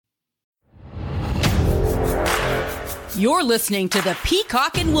You're listening to the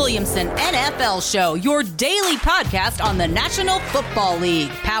Peacock and Williamson NFL Show, your daily podcast on the National Football League,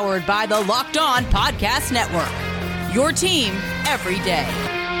 powered by the Locked On Podcast Network. Your team every day.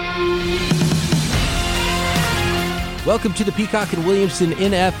 Welcome to the Peacock and Williamson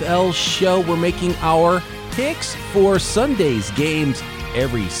NFL Show. We're making our picks for Sunday's games,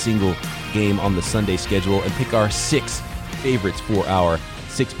 every single game on the Sunday schedule, and pick our 6 favorites for our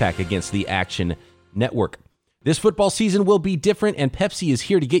six-pack against the Action Network. This football season will be different, and Pepsi is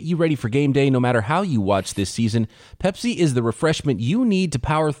here to get you ready for game day no matter how you watch this season. Pepsi is the refreshment you need to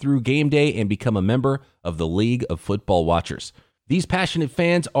power through game day and become a member of the League of Football Watchers. These passionate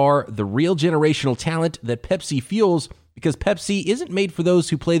fans are the real generational talent that Pepsi fuels, because Pepsi isn't made for those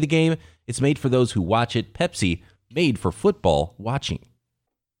who play the game, it's made for those who watch it. Pepsi, made for football watching.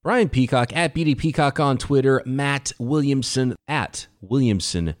 Brian Peacock, at BD Peacock on Twitter, Matt Williamson, at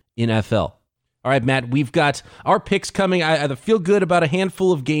Williamson NFL. All right, Matt, we've got our picks coming. I feel good about a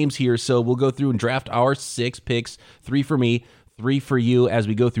handful of games here, so we'll go through and draft our 6 picks, 3 for me, 3 for you, as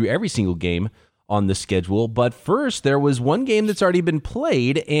we go through every single game on the schedule. But first, there was one game that's already been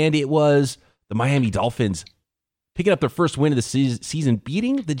played, and it was the Miami Dolphins picking up their first win of the season,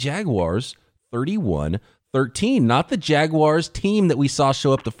 beating the Jaguars 31-13. Not the Jaguars team that we saw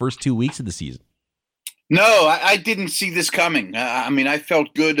show up the first 2 weeks of the season. No, I didn't see this coming. I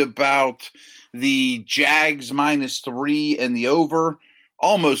felt good about the Jags -3 and the over.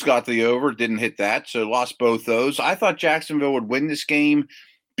 Almost got the over, didn't hit that, so lost both those. I thought Jacksonville would win this game,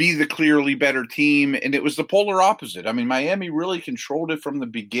 be the clearly better team, and it was the polar opposite. Miami really controlled it from the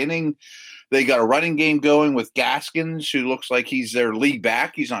beginning. They got a running game going with Gaskins, who looks like he's their league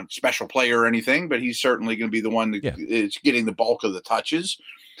back. He's not a special player or anything, but he's certainly going to be the one that is getting the bulk of the touches.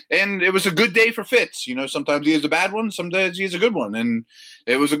 And it was a good day for Fitz. Sometimes he has a bad one, sometimes he has a good one, and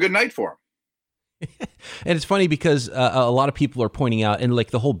it was a good night for him. And it's funny because a lot of people are pointing out, and like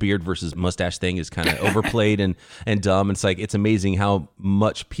the whole beard versus mustache thing is kind of overplayed and dumb. It's like, it's amazing how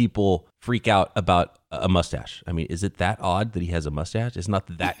much people freak out about a mustache. Is it that odd that he has a mustache? It's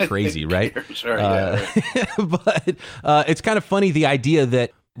not that crazy, right? Sure, yeah. But it's kind of funny, the idea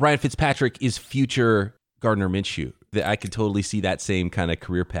that Ryan Fitzpatrick is future Gardner Minshew. That I could totally see that same kind of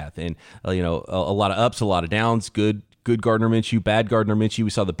career path. And, a lot of ups, a lot of downs, good Gardner Minshew, bad Gardner Minshew. We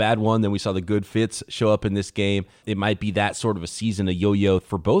saw the bad one, then we saw the good Fitz show up in this game. It might be that sort of a season, a yo-yo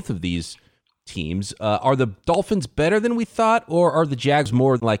for both of these teams. Are the Dolphins better than we thought, or are the Jags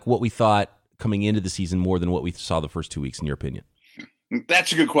more like what we thought coming into the season, more than what we saw the first 2 weeks, in your opinion?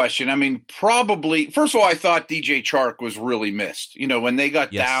 That's a good question. Probably, first of all, I thought DJ Chark was really missed. When they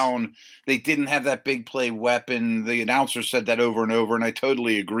got down, they didn't have that big play weapon. The announcer said that over and over, and I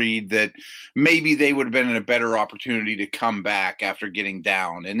totally agreed that maybe they would have been in a better opportunity to come back after getting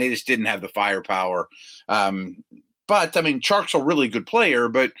down, and they just didn't have the firepower. But Chark's a really good player,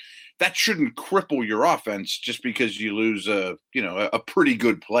 but that shouldn't cripple your offense just because you lose a pretty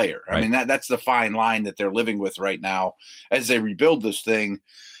good player. Right. That's the fine line that they're living with right now as they rebuild this thing.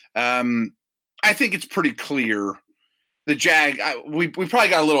 I think it's pretty clear. The we probably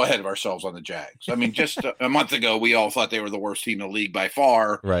got a little ahead of ourselves on the Jags. Just a month ago, we all thought they were the worst team in the league by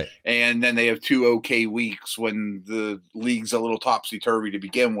far. Right. And then they have 2 okay weeks when the league's a little topsy-turvy to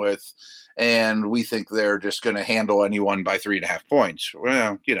begin with. And we think they're just going to handle anyone by 3.5 points.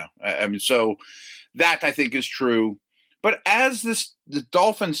 Well, so that I think is true. But as the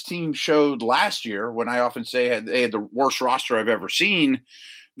Dolphins team showed last year, when I often say they had the worst roster I've ever seen,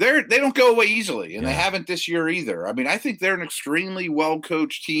 they don't go away easily, and they haven't this year either. I think they're an extremely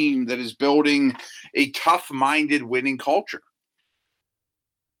well-coached team that is building a tough-minded winning culture.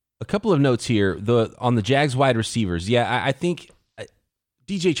 A couple of notes here on the Jags wide receivers. Yeah, I think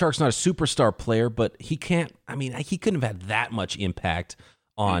DJ Chark's not a superstar player, but he couldn't have had that much impact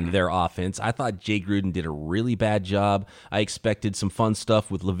on their offense. I thought Jay Gruden did a really bad job. I expected some fun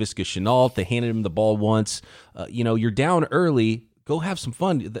stuff with Laviska Shenault. They handed him the ball once. You're down early. Go have some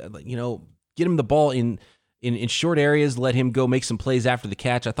fun. Get him the ball in short areas. Let him go make some plays after the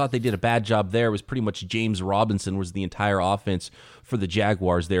catch. I thought they did a bad job there. It was pretty much James Robinson was the entire offense for the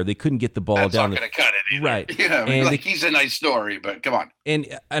Jaguars there. They couldn't get the ball down. That's not going to cut it either. Right. He's a nice story, but come on. And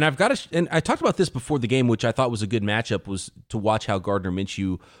I've got to, and I talked about this before the game, which I thought was a good matchup, was to watch how Gardner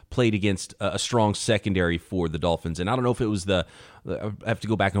Minshew played against a strong secondary for the Dolphins. And I don't know if it was I have to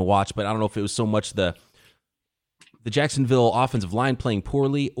go back and watch, but I don't know if it was so much the Jacksonville offensive line playing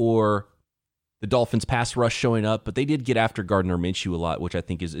poorly or the Dolphins pass rush showing up, but they did get after Gardner Minshew a lot, which I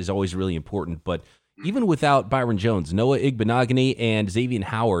think is always really important. But even without Byron Jones, Noah Igbenogany and Xavier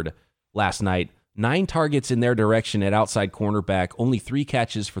Howard last night, 9 targets in their direction at outside cornerback, only 3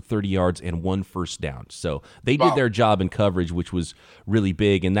 catches for 30 yards and 1 first down. So they did their job in coverage, which was really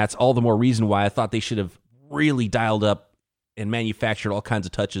big, and that's all the more reason why I thought they should have really dialed up and manufactured all kinds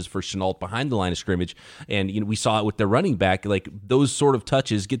of touches for Shenault behind the line of scrimmage. And we saw it with their running back, like those sort of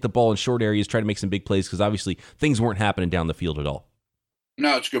touches, get the ball in short areas, try to make some big plays, because obviously things weren't happening down the field at all.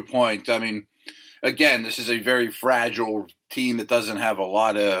 No, it's a good point. I mean, again, this is a very fragile team that doesn't have a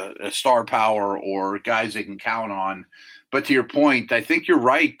lot of star power or guys they can count on. But to your point, I think you're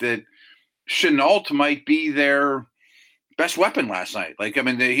right that Shenault might be their best weapon last night. Like, I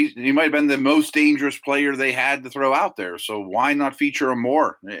mean, he might have been the most dangerous player they had to throw out there. So why not feature him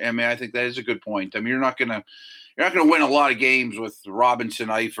more? I mean, I think that is a good point. I mean, you're not gonna win a lot of games with Robinson,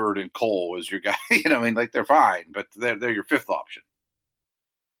 Eifert, and Cole as your guy. I mean, like, they're fine, but they're your 5th option.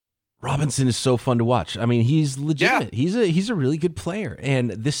 Robinson is so fun to watch. I mean, he's legitimate. Yeah. He's a really good player, and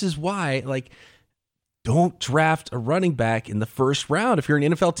this is why, like, don't draft a running back in the first round if you're an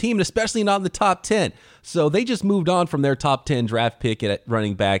NFL team, and especially not in the top 10. So they just moved on from their top 10 draft pick at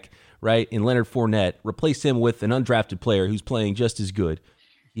running back, right, in Leonard Fournette, replaced him with an undrafted player who's playing just as good.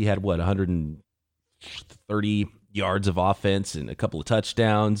 He had, 130 yards of offense and a couple of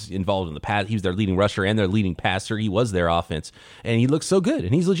touchdowns, involved in the pass. He was their leading rusher and their leading passer. He was their offense, and he looks so good,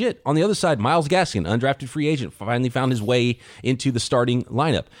 and he's legit. On the other side, Myles Gaskin, undrafted free agent, finally found his way into the starting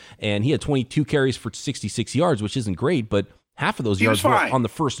lineup, and he had 22 carries for 66 yards, which isn't great, but half of those yards were on the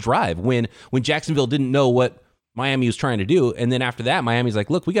first drive when Jacksonville didn't know what Miami was trying to do. And then after that, Miami's like,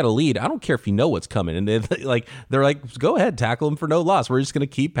 look, we got a lead. I don't care if you know what's coming. And they're like, go ahead, tackle him for no loss. We're just going to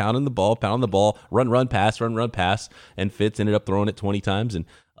keep pounding the ball, run, pass. And Fitz ended up throwing it 20 times. And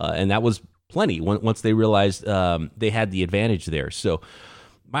that was plenty once they realized they had the advantage there. So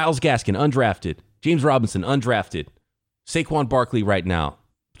Myles Gaskin, undrafted. James Robinson, undrafted. Saquon Barkley right now,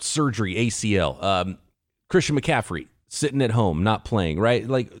 surgery, ACL. Christian McCaffrey, sitting at home, not playing, right?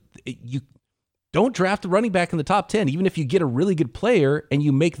 Like, you don't draft a running back in the top 10. Even if you get a really good player and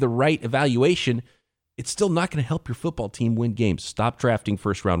you make the right evaluation, it's still not going to help your football team win games. Stop drafting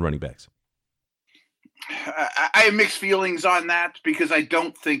first-round running backs. I have mixed feelings on that because I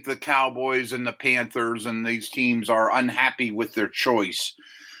don't think the Cowboys and the Panthers and these teams are unhappy with their choice.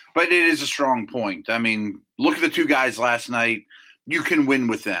 But it is a strong point. I mean, look at the 2 guys last night. You can win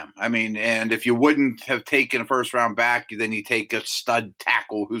with them. I mean, and if you wouldn't have taken a first-round back, then you take a stud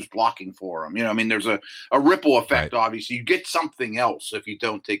tackle who's blocking for them. I mean, there's a ripple effect, right. Obviously. You get something else if you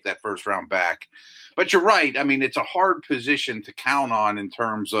don't take that first-round back. But you're right. I mean, it's a hard position to count on in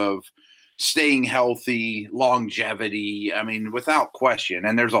terms of staying healthy, longevity. I mean, without question.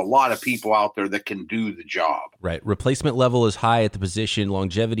 And there's a lot of people out there that can do the job. Right. Replacement level is high at the position.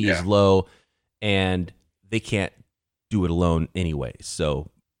 Longevity is low, and they can't do it alone anyway.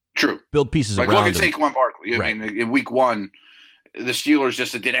 So true. Build pieces around look at them. Saquon Barkley. Right. I mean, in week 1, the Steelers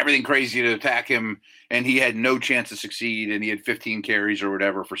just did everything crazy to attack him, and he had no chance to succeed, and he had 15 carries or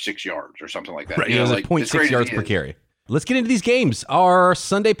whatever for 6 yards or something like that. Right. It was like 0.6 yards per carry. Let's get into these games. Our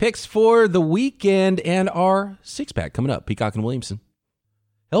Sunday picks for the weekend and our 6-pack coming up. Peacock and Williamson.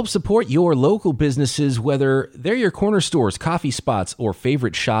 Help support your local businesses, whether they're your corner stores, coffee spots, or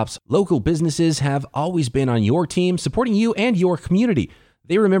favorite shops. Local businesses have always been on your team, supporting you and your community.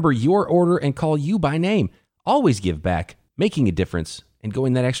 They remember your order and call you by name. Always give back, making a difference, and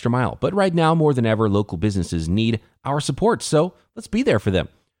going that extra mile. But right now, more than ever, local businesses need our support, so let's be there for them.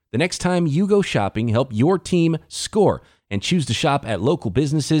 The next time you go shopping, help your team score and choose to shop at local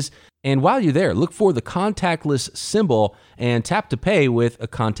businesses. And while you're there, look for the contactless symbol and tap to pay with a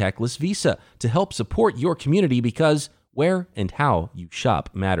contactless Visa to help support your community, because where and how you shop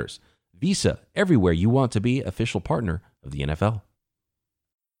matters. Visa, everywhere you want to be, official partner of the NFL.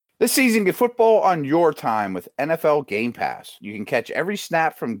 This season, get football on your time with NFL Game Pass. You can catch every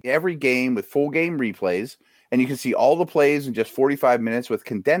snap from every game with full game replays, and you can see all the plays in just 45 minutes with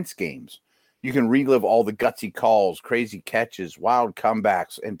condensed games. You can relive all the gutsy calls, crazy catches, wild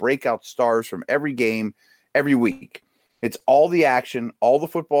comebacks, and breakout stars from every game every week. It's all the action, all the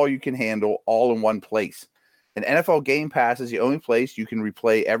football you can handle, all in one place. And NFL Game Pass is the only place you can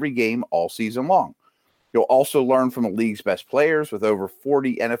replay every game all season long. You'll also learn from the league's best players with over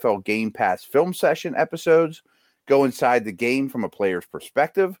 40 NFL Game Pass film session episodes. Go inside the game from a player's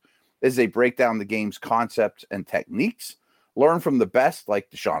perspective as they break down the game's concepts and techniques. Learn from the best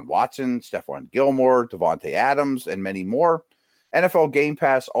like Deshaun Watson, Stephon Gilmore, Devontae Adams, and many more. NFL Game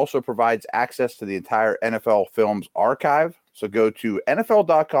Pass also provides access to the entire NFL Films archive. So go to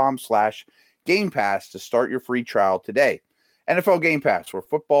NFL.com/Game Pass to start your free trial today. NFL Game Pass, where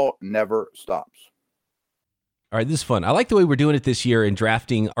football never stops. All right, this is fun. I like the way we're doing it this year in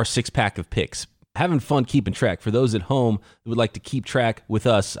drafting our 6-pack of picks. having fun keeping track. For those at home who would like to keep track with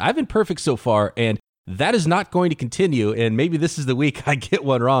us, I've been perfect so far, and that is not going to continue, and maybe this is the week I get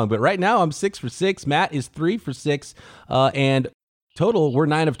one wrong. But right now, I'm 6 for 6. Matt is 3 for 6. And total, we're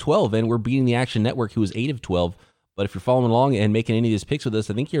 9 of 12, and we're beating the Action Network, who is 8 of 12. But if you're following along and making any of these picks with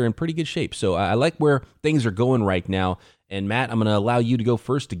us, I think you're in pretty good shape. So I like where things are going right now. And Matt, I'm going to allow you to go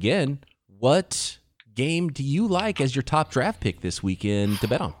first again. What game do you like as your top draft pick this weekend to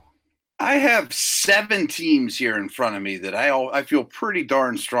bet on? I have 7 teams here in front of me that I feel pretty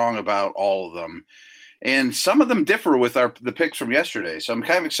darn strong about all of them. And some of them differ with the picks from yesterday. So I'm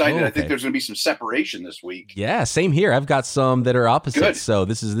kind of excited. Okay. I think there's going to be some separation this week. Yeah, same here. I've got some that are opposite. Good. So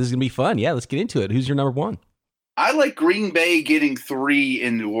this is going to be fun. Yeah, let's get into it. Who's your number 1? I like Green Bay getting 3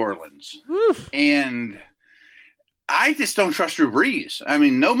 in New Orleans. Oof. And I just don't trust Drew Brees. I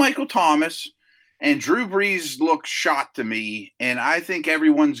mean, no Michael Thomas. And Drew Brees looks shot to me. And I think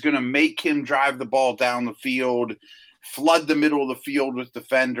everyone's going to make him drive the ball down the field, flood the middle of the field with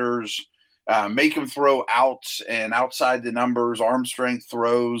defenders, make him throw outs and outside the numbers, arm strength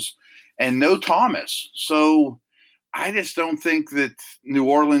throws, and no Thomas. So I just don't think that New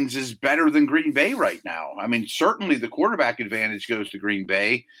Orleans is better than Green Bay right now. I mean, certainly the quarterback advantage goes to Green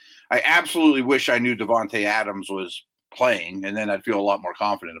Bay. I absolutely wish I knew Devontae Adams was playing, and then I'd feel a lot more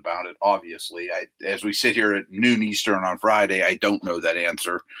confident about it. Obviously, as we sit here at noon Eastern on Friday, I don't know that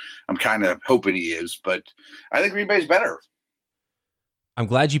answer. I'm kind of hoping he is, but I think Green Bay's better. I'm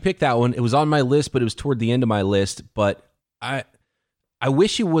glad you picked that one. It was on my list, but it was toward the end of my list. But I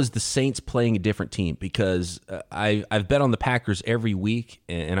wish it was the Saints playing a different team, because I've bet on the Packers every week,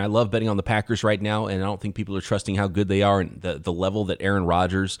 and I love betting on the Packers right now, and I don't think people are trusting how good they are and the level that Aaron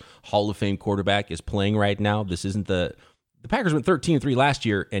Rodgers, Hall of Fame quarterback, is playing right now. This isn't the Packers went 13-3 last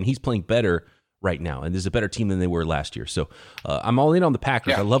year, and he's playing better right now, and this is a better team than they were last year. So I'm all in on the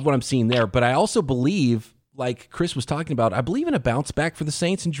Packers. Yeah. I love what I'm seeing there, but I also believe, like Chris was talking about, I believe in a bounce back for the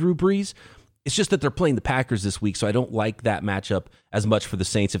Saints and Drew Brees. It's just that they're playing the Packers this week, so I don't like that matchup as much for the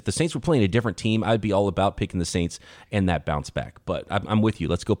Saints. If the Saints were playing a different team, I'd be all about picking the Saints and that bounce back. But I'm with you.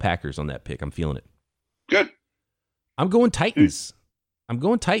 Let's go Packers on that pick. I'm feeling it. Good. I'm going Titans. I'm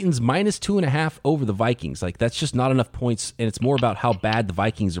going Titans minus 2.5 over the Vikings. Like, that's just not enough points, and it's more about how bad the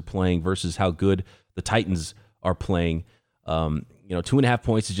Vikings are playing versus how good the Titans are playing. 2.5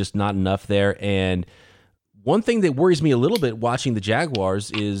 points is just not enough there. And one thing that worries me a little bit watching the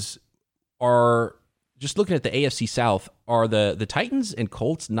Jaguars are just looking at the AFC South, are the Titans and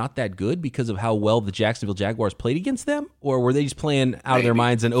Colts not that good because of how well the Jacksonville Jaguars played against them? Or were they just playing out of their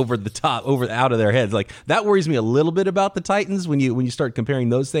minds and over the top, out of their heads? Like, that worries me a little bit about the Titans when you start comparing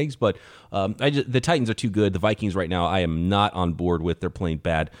those things. But the Titans are too good. The Vikings right now, I am not on board with. They're playing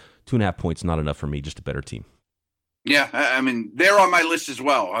bad. 2.5 points, not enough for me, just a better team. Yeah, I mean, they're on my list as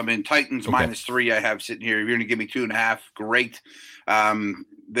well. I mean, Titans minus 3 I have sitting here. If you're going to give me 2.5, great.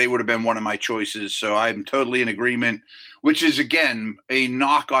 They would have been one of my choices. So I'm totally in agreement, which is, again, a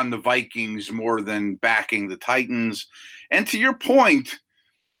knock on the Vikings more than backing the Titans. And to your point,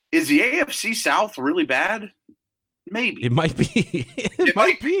 is the AFC South really bad? Maybe. It might be. it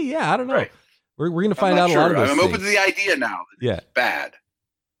might be. Yeah, I don't know. Right. We're going to find out a lot of those I'm things. open to the idea now that it's bad.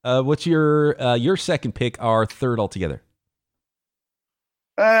 What's your second pick, our third altogether?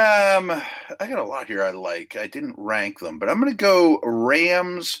 I got a lot here I like. I didn't rank them, but I'm going to go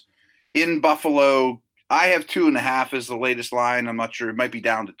Rams in Buffalo. I have 2.5 as the latest line. I'm not sure. It might be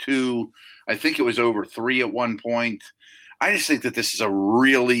down to 2. I think it was over 3 at one point. I just think that this is a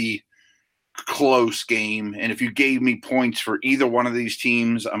really close game. And if you gave me points for either one of these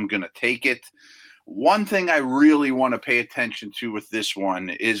teams, I'm going to take it. One thing I really want to pay attention to with this one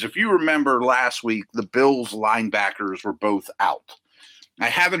is, if you remember last week, the Bills linebackers were both out. I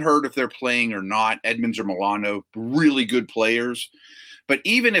haven't heard if they're playing or not. Edmonds or Milano, really good players. But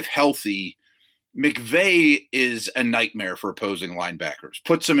even if healthy, McVay is a nightmare for opposing linebackers.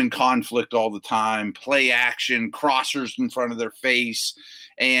 Puts them in conflict all the time, play action, crossers in front of their face.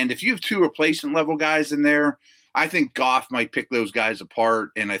 And if you have 2 replacement level guys in there, I think Goff might pick those guys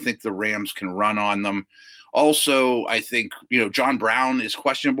apart, and I think the Rams can run on them. Also, I think, John Brown is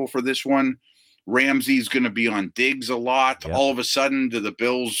questionable for this one. Ramsey's going to be on Diggs a lot. Yep. All of a sudden, do the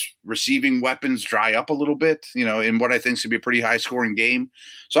Bills' receiving weapons dry up a little bit, in what I think is going to be a pretty high-scoring game?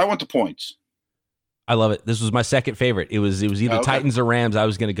 So I want the points. I love it. This was my second favorite. It was either Titans or Rams I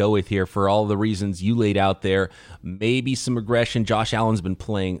was going to go with here for all the reasons you laid out there. Maybe some regression. Josh Allen's been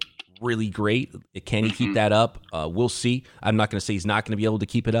playing really great. Can he keep that up? We'll see. I'm not going to say he's not going to be able to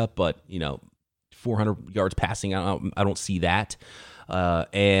keep it up, but 400 yards passing. I don't see that.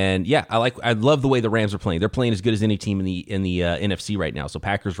 And yeah, I love the way the Rams are playing. They're playing as good as any team in the NFC right now. So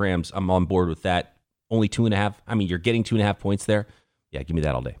Packers, Rams, I'm on board with that. Only 2.5. I mean, you're getting 2.5 points there. Yeah, give me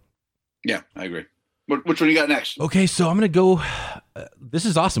that all day. Yeah, I agree. Which one you got next? Okay, so I'm gonna go. This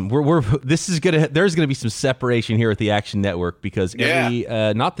is awesome. There's gonna be some separation here at the Action Network because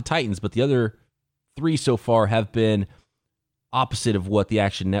not the Titans, but the other 3 so far have been opposite of what the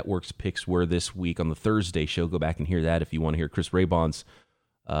Action Network's picks were this week on the Thursday show. Go back and hear that if you want to hear Chris Raybon's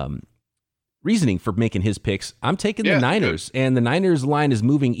reasoning for making his picks. I'm taking the Niners, and the Niners line is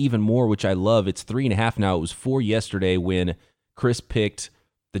moving even more, which I love. It's 3.5 now. It was 4 yesterday when Chris picked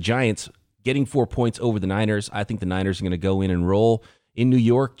the Giants getting 4 points over the Niners. I think the Niners are going to go in and roll in New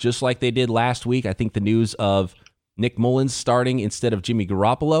York just like they did last week. I think the news of Nick Mullins starting instead of Jimmy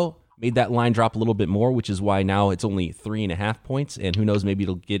Garoppolo made that line drop a little bit more, which is why now it's only 3.5 points. And who knows, maybe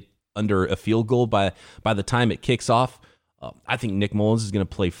it'll get under a field goal by the time it kicks off. I think Nick Mullins is going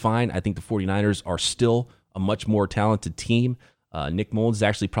to play fine. I think the 49ers are still a much more talented team. Nick Mullins is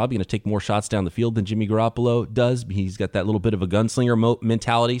actually probably going to take more shots down the field than Jimmy Garoppolo does. He's got that little bit of a gunslinger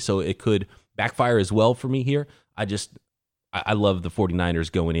mentality, so it could backfire as well for me here. I love the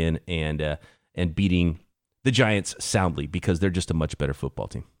 49ers going in and beating the Giants soundly because they're just a much better football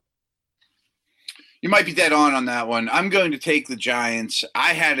team. You might be dead on that one. I'm going to take the Giants.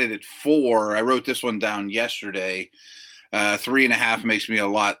 I had it at 4. I wrote this one down yesterday. 3.5 makes me a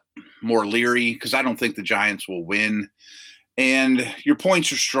lot more leery because I don't think the Giants will win. And your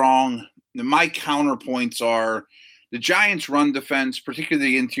points are strong. My counterpoints are the Giants' run defense,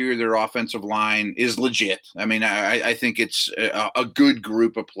 particularly the interior of their offensive line, is legit. I mean, I think it's a good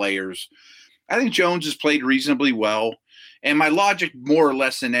group of players. I think Jones has played reasonably well. And my logic, more or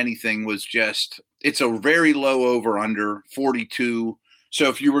less than anything, was just it's a very low over-under, 42. So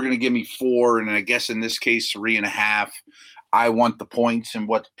if you were going to give me 4, and I guess in this case 3.5, I want the points and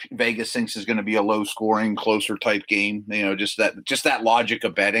what Vegas thinks is going to be a low-scoring, closer type game. You know, just that logic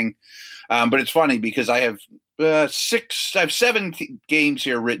of betting. But it's funny because I have 7 games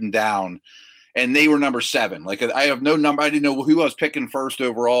here written down, and they were number 7. Like I have no number. I didn't know who I was picking first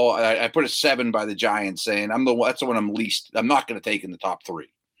overall. I put a 7 by the Giants, saying that's the one I'm not going to take in the top 3.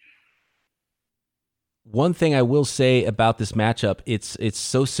 One thing I will say about this matchup, it's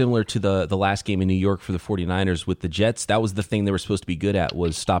so similar to the last game in New York for the 49ers with the Jets. That was the thing they were supposed to be good at,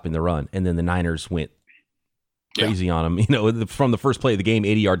 was stopping the run. And then the Niners went crazy on them, you know, from the first play of the game,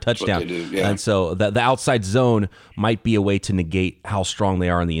 80-yard touchdown. And so the outside zone might be a way to negate how strong they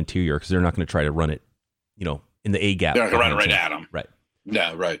are in the interior because they're not going to try to run it, you know, in the A gap. They're not going to run it right at them. Right.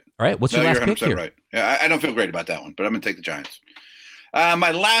 Yeah, right. All right, what's your last pick here? Right. Yeah, I don't feel great about that one, but I'm going to take the Giants.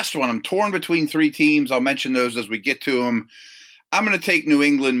 My last one, I'm torn between 3 teams. I'll mention those as we get to them. I'm going to take New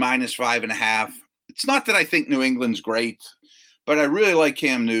England minus 5.5. It's not that I think New England's great, but I really like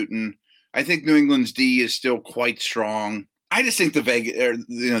Cam Newton. I think New England's D is still quite strong. I just think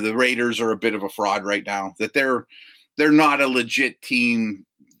the Raiders are a bit of a fraud right now. That they're not a legit team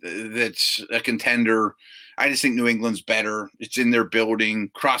that's a contender. I just think New England's better. It's in their building,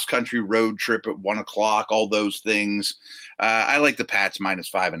 cross-country road trip at 1:00, all those things. I like the Pats minus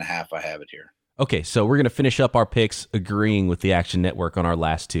 5.5. I have it here. Okay, so we're going to finish up our picks agreeing with the Action Network on our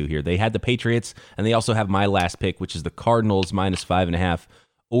last 2 here. They had the Patriots, and they also have my last pick, which is the Cardinals minus 5.5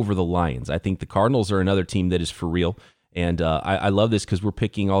 over the Lions. I think the Cardinals are another team that is for real, and I love this because we're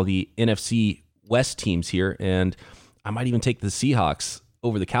picking all the NFC West teams here, and I might even take the Seahawks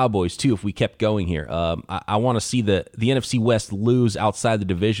over the Cowboys too if we kept going here. I want to see the NFC West lose outside the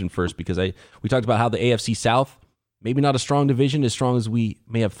division first because we talked about how the AFC South, maybe not a strong division, as strong as we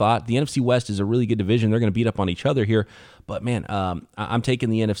may have thought. The NFC West is a really good division. They're going to beat up on each other here. But, man, I'm taking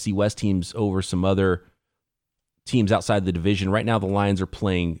the NFC West teams over some other teams outside the division. Right now, the Lions are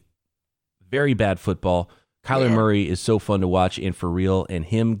playing very bad football. Kyler Murray is so fun to watch and for real, and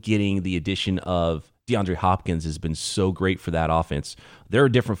him getting the addition of DeAndre Hopkins has been so great for that offense. They're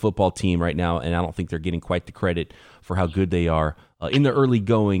a different football team right now, and I don't think they're getting quite the credit for how good they are in the early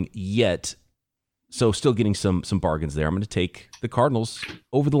going yet. So still getting some bargains there. I'm going to take the Cardinals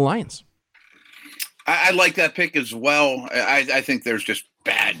over the Lions. I like that pick as well. I think there's just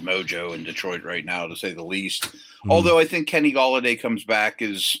bad mojo in Detroit right now, to say the least. Although I think Kenny Golladay comes back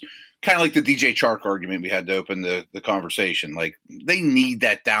is kind of like the DJ Chark argument we had to open the conversation. Like, they need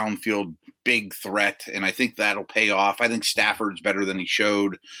that downfield big threat, and I think that'll pay off. I think Stafford's better than he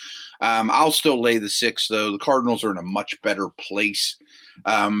showed. I'll still lay the 6, though. The Cardinals are in a much better place.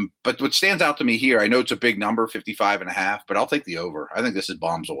 But what stands out to me here, I know it's a big number, 55.5, but I'll take the over. I think this is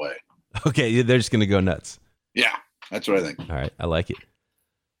bombs away. Okay, they're just going to go nuts. Yeah, that's what I think. All right, I like it.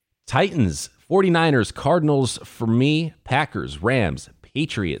 Titans, 49ers, Cardinals for me, Packers, Rams,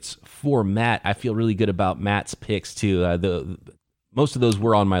 Patriots for Matt. I feel really good about Matt's picks too. Most of those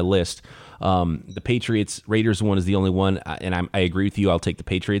were on my list. The Patriots, Raiders one is the only one, and I agree with you. I'll take the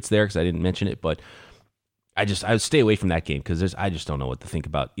Patriots there because I didn't mention it, but I would stay away from that game because I just don't know what to think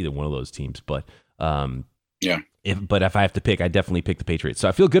about either one of those teams. But if I have to pick, I definitely pick the Patriots. So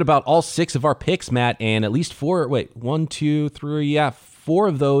I feel good about all 6 of our picks, Matt, and at least 4. Wait, 1, 2, 3, 4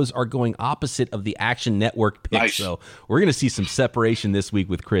 of those are going opposite of the Action Network picks. Nice. So we're going to see some separation this week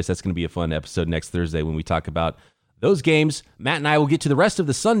with Chris. That's going to be a fun episode next Thursday when we talk about those games. Matt and I will get to the rest of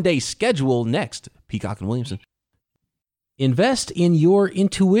the Sunday schedule next. Peacock and Williamson. Invest in your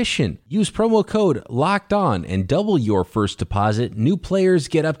intuition. Use promo code LOCKEDON and double your first deposit. New players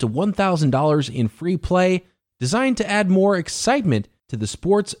get up to $1,000 in free play, designed to add more excitement to the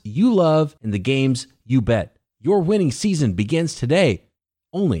sports you love and the games you bet. Your winning season begins today,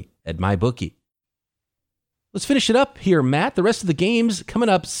 only at MyBookie. Let's finish it up here, Matt. The rest of the games coming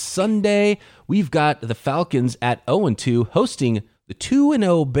up Sunday. We've got the Falcons at 0-2 hosting the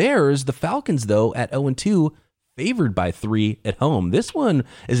 2-0 Bears. The Falcons, though, at 0-2, favored by 3 at home. This one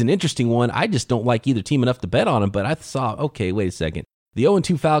is an interesting one. I just don't like either team enough to bet on them, but I saw, okay, wait a second. The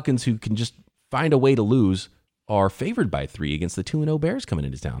 0-2 Falcons, who can just find a way to lose, are favored by 3 against the 2-0 Bears coming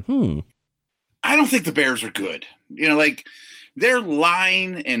into town. I don't think the Bears are good. Their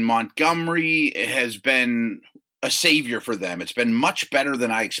line in Montgomery has been a savior for them. It's been much better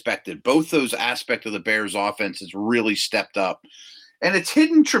than I expected. Both those aspects of the Bears offense has really stepped up. And it's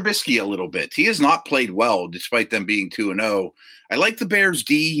hidden Trubisky a little bit. He has not played well despite them being 2-0. I like the Bears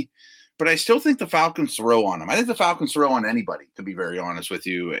D, but I still think the Falcons throw on them. I think the Falcons throw on anybody, to be very honest with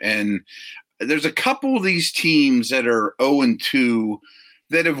you. And there's a couple of these teams that are 0-2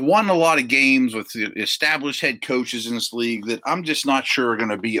 that have won a lot of games with established head coaches in this league that I'm just not sure are going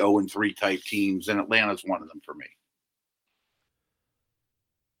to be 0-3 type teams, and Atlanta's one of them for me.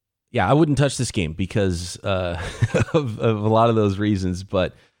 Yeah, I wouldn't touch this game because of a lot of those reasons.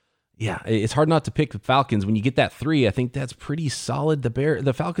 But yeah, it's hard not to pick the Falcons. When you get that 3, I think that's pretty solid.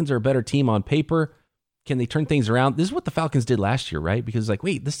 The Falcons are a better team on paper. Can they turn things around? This is what the Falcons did last year, right? Because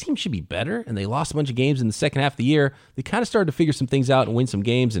wait, this team should be better. And they lost a bunch of games in the second half of the year. They kind of started to figure some things out and win some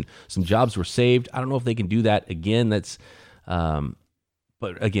games, and some jobs were saved. I don't know if they can do that again.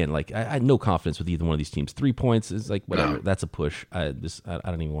 But again, I had no confidence with either one of these teams. 3 points is whatever. No. That's a push. I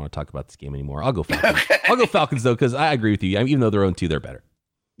don't even want to talk about this game anymore. I'll go Falcons. Okay. I'll go Falcons, though, because I agree with you. Even though they're 0-2, they're better.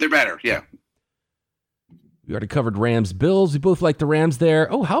 They're better, yeah. We already covered Rams, Bills. We both like the Rams there.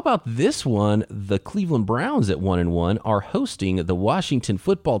 Oh, how about this one? The Cleveland Browns at 1-1 are hosting the Washington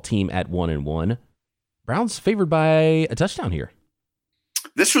football team at 1-1. Browns favored by a touchdown here.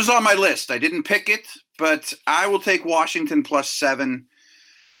 This was on my list. I didn't pick it, but I will take Washington +7.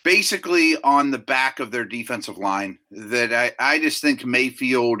 Basically on the back of their defensive line, that I just think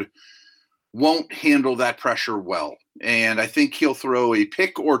Mayfield won't handle that pressure well. And I think he'll throw a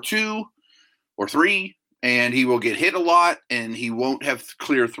pick or 2 or 3, and he will get hit a lot, and he won't have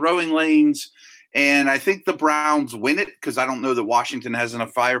clear throwing lanes. And I think the Browns win it because I don't know that Washington has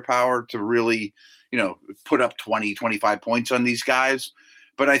enough firepower to really, put up 20, 25 points on these guys.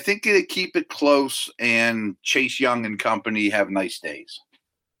 But I think they keep it close, and Chase Young and company have nice days.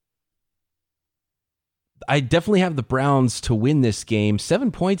 I definitely have the Browns to win this game.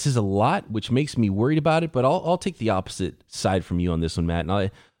 7 points is a lot, which makes me worried about it, but I'll take the opposite side from you on this one, Matt. And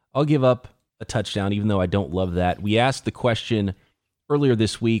I'll give up a touchdown, even though I don't love that. We asked the question earlier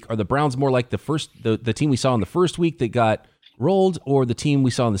this week, are the Browns more like the team we saw in the first week that got rolled, or the team we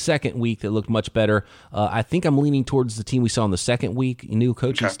saw in the second week that looked much better? I think I'm leaning towards the team we saw in the second week. New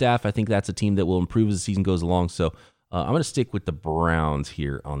coaching staff, I think that's a team that will improve as the season goes along. So I'm going to stick with the Browns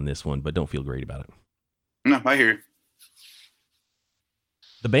here on this one, but don't feel great about it. No, I hear you.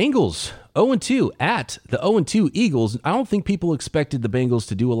 The Bengals, 0-2 at the 0-2 Eagles. I don't think people expected the Bengals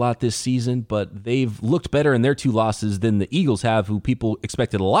to do a lot this season, but they've looked better in their 2 losses than the Eagles have, who people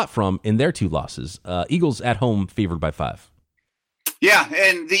expected a lot from in their 2 losses. Eagles at home favored by 5. Yeah,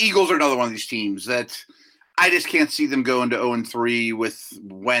 and the Eagles are another one of these teams that I just can't see them going to 0-3 with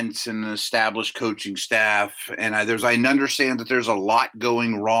Wentz and an established coaching staff. And I understand that there's a lot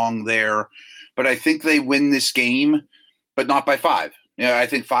going wrong there. But I think they win this game, but not by 5. I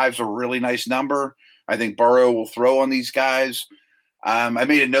think 5's a really nice number. I think Burrow will throw on these guys. I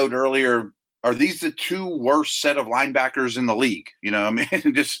made a note earlier. Are these the 2 worst set of linebackers in the league?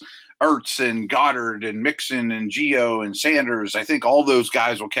 Just Ertz and Goddard and Mixon and Gio and Sanders. I think all those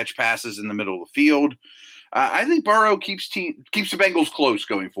guys will catch passes in the middle of the field. I think Burrow keeps the Bengals close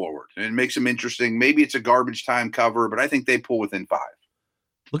going forward and makes them interesting. Maybe it's a garbage time cover, but I think they pull within 5.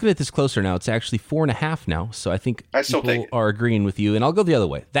 Looking at this closer now, it's actually 4.5 now. So I think people are agreeing with you. And I'll go the other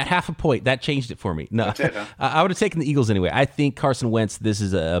way. That half a point, that changed it for me. No, That's it, huh? I would have taken the Eagles anyway. I think Carson Wentz, this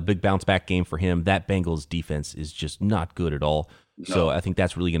is a big bounce back game for him. That Bengals defense is just not good at all. No. So I think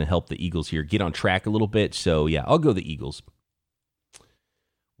that's really going to help the Eagles here get on track a little bit. So yeah, I'll go the Eagles.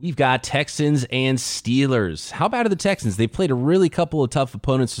 We've got Texans and Steelers. How bad are the Texans? They played a really couple of tough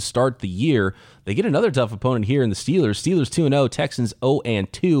opponents to start the year. They get another tough opponent here in the Steelers. Steelers 2-0, Texans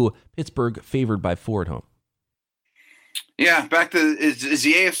 0-2. Pittsburgh favored by 4 at home. Yeah, back to is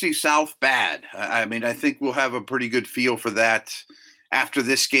the AFC South bad? I mean, I think we'll have a pretty good feel for that after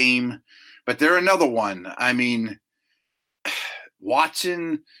this game. But they're another one. I mean,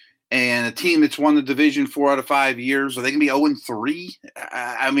 Watson and a team that's won the division 4 out of 5 years, are they going to be 0-3?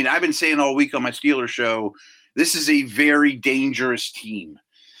 I mean, I've been saying all week on my Steelers show, this is a very dangerous team.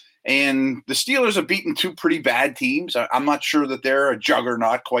 And the Steelers have beaten 2 pretty bad teams. I'm not sure that they're a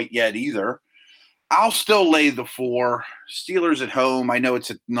juggernaut quite yet either. I'll still lay the 4. Steelers at home. I know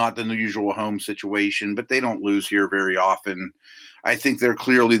it's not the usual home situation, but they don't lose here very often. I think they're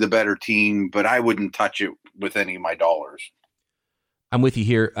clearly the better team, but I wouldn't touch it with any of my dollars. I'm with you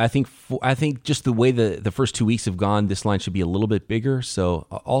here. I think just the way the first 2 weeks have gone, this line should be a little bit bigger. So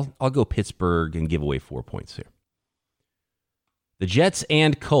I'll go Pittsburgh and give away 4 points here. The Jets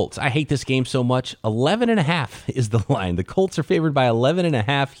and Colts. I hate this game so much. 11.5 is the line. The Colts are favored by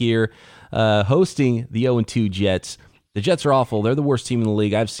 11.5 here, hosting the 0-2 Jets. The Jets are awful. They're the worst team in the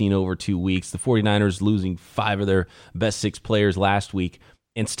league I've seen over 2 weeks. The 49ers losing 5 of their best 6 players last week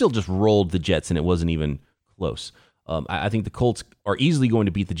and still just rolled the Jets, and it wasn't even close. I think the Colts are easily going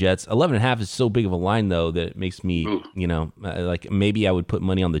to beat the Jets. 11.5 is so big of a line, though, that it makes me, like maybe I would put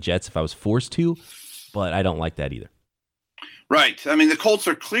money on the Jets if I was forced to, but I don't like that either. Right. I mean, the Colts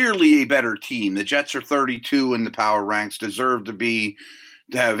are clearly a better team. The Jets are 32 in the power ranks, deserve to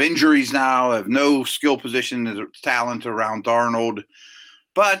have injuries now, have no skill position talent around Darnold.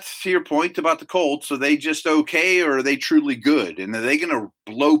 But to your point about the Colts, are they just okay or are they truly good? And are they going to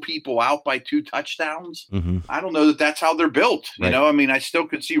blow people out by 2 touchdowns? Mm-hmm. I don't know that that's how they're built. Right. You know, I mean, I still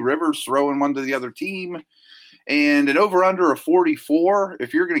could see Rivers throwing one to the other team. And an over-under of 44,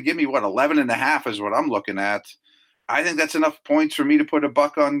 if you're going to give me, 11.5 is what I'm looking at, I think that's enough points for me to put a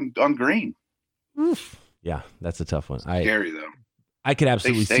buck on Green. Oof. Yeah, that's a tough one. Scary, though. I could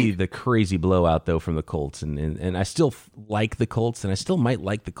absolutely see the crazy blowout, though, from the Colts. And I still like the Colts, and I still might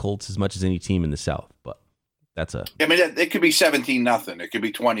like the Colts as much as any team in the South. But that's I mean, it could be 17-0. It could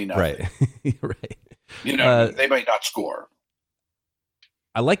be 20-0. Right. Right. You know, they might not score.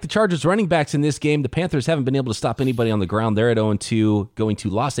 I like the Chargers running backs in this game. The Panthers haven't been able to stop anybody on the ground. They're at 0-2, going to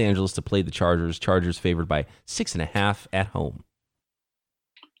Los Angeles to play the Chargers. Chargers favored by 6.5 at home.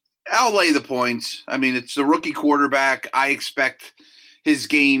 I'll lay the points. I mean, it's the rookie quarterback. I expect his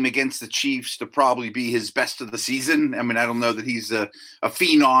game against the Chiefs to probably be his best of the season. I mean, I don't know that he's a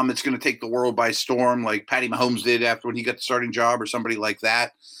phenom that's going to take the world by storm like Patty Mahomes did after when he got the starting job or somebody like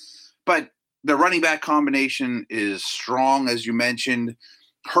that. But the running back combination is strong, as you mentioned.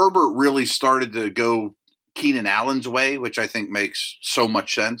 Herbert really started to go Keenan Allen's way, which I think makes so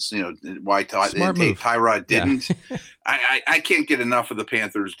much sense. You know, why Tyrod didn't. Yeah. I can't get enough of the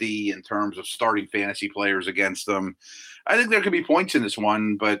Panthers D in terms of starting fantasy players against them. I think there could be points in this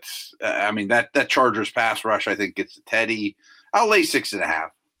one, but I mean, that Chargers pass rush, I think gets Teddy. I'll lay 6.5.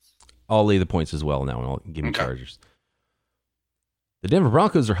 I'll lay the points as well now, and I'll give me Chargers. The Denver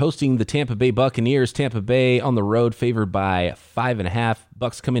Broncos are hosting the Tampa Bay Buccaneers. Tampa Bay on the road favored by 5.5.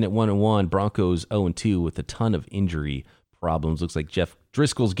 Bucs come in at 1-1. Broncos 0-2 with a ton of injury problems. Looks like Jeff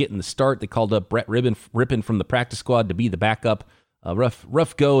Driscoll's getting the start. They called up Brett Rippon from the practice squad to be the backup.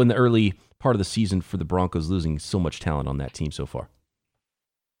 Rough go in the early part of the season for the Broncos, losing so much talent on that team so far.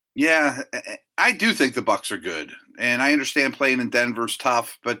 Yeah, I do think the Bucs are good, and I understand playing in Denver's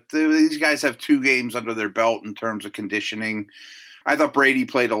tough, but these guys have 2 games under their belt in terms of conditioning. I thought Brady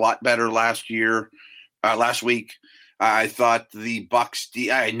played a lot better last week. I thought the Bucs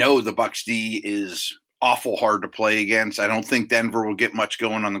D. I know the Bucs D is awful hard to play against. I don't think Denver will get much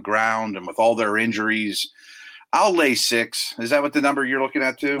going on the ground, and with all their injuries, I'll lay 6. Is that what the number you're looking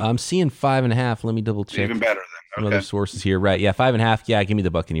at too? I'm seeing 5.5. Let me double check. Even better then. Some other sources here, right? Yeah, 5.5. Yeah, give me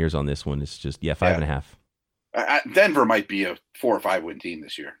the Buccaneers on this one. It's just 5.5. Denver might be a 4 or 5 win team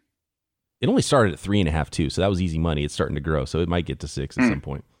this year. It only started at 3.5 too, so that was easy money. It's starting to grow, so it might get to 6 at some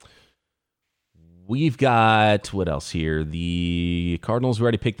point. We've got what else here? The Cardinals. We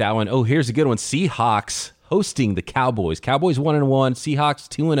already picked that one. Oh, here's a good one. Seahawks hosting the Cowboys. Cowboys 1-1. Seahawks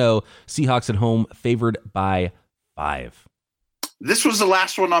 2-0. Seahawks at home favored by 5. This was the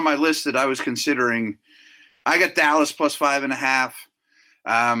last one on my list that I was considering. I got Dallas plus 5.5.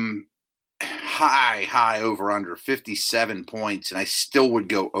 High over under 57 points, and I still would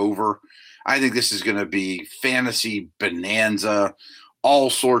go over. I think this is going to be fantasy bonanza, all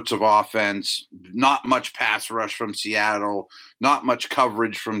sorts of offense, not much pass rush from Seattle, not much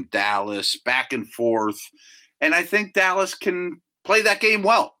coverage from Dallas, back and forth. And I think Dallas can play that game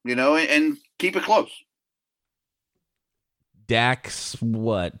well, and keep it close. Dak's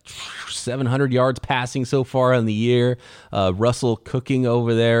 700 yards passing so far in the year. Russell cooking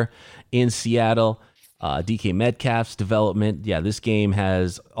over there in Seattle. DK Metcalf's development. Yeah, this game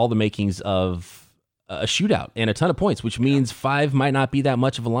has all the makings of a shootout and a ton of points, which means 5 might not be that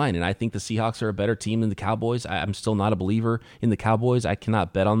much of a line. And I think the Seahawks are a better team than the Cowboys. I'm still not a believer in the Cowboys. I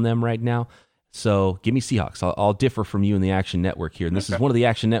cannot bet on them right now. So give me Seahawks. I'll differ from you in the Action Network here. And this is one of the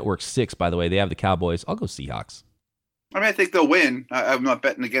Action Network's 6, by the way. They have the Cowboys. I'll go Seahawks. I think they'll win. I'm not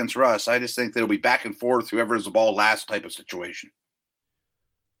betting against Russ. I just think they'll be back and forth, whoever has the ball last type of situation.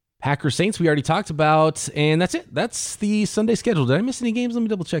 Packers Saints, we already talked about, and that's it. That's the Sunday schedule. Did I miss any games? Let me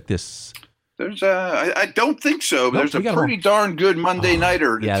double check this. There's I don't think so, but there's a pretty darn good Monday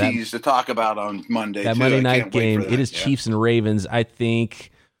nighter to tease to talk about on Monday. That Monday night game, it is Chiefs and Ravens. I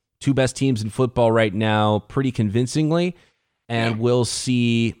think 2 best teams in football right now, pretty convincingly, and we'll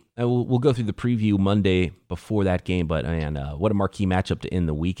see. We'll go through the preview Monday before that game, but what a marquee matchup to end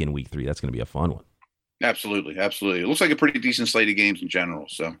the week in Week 3. That's going to be a fun one. Absolutely. It looks like a pretty decent slate of games in general.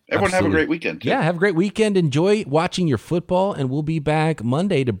 So everyone have a great weekend. Yeah, have a great weekend. Enjoy watching your football, and we'll be back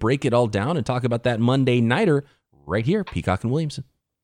Monday to break it all down and talk about that Monday nighter right here, Peacock and Williamson.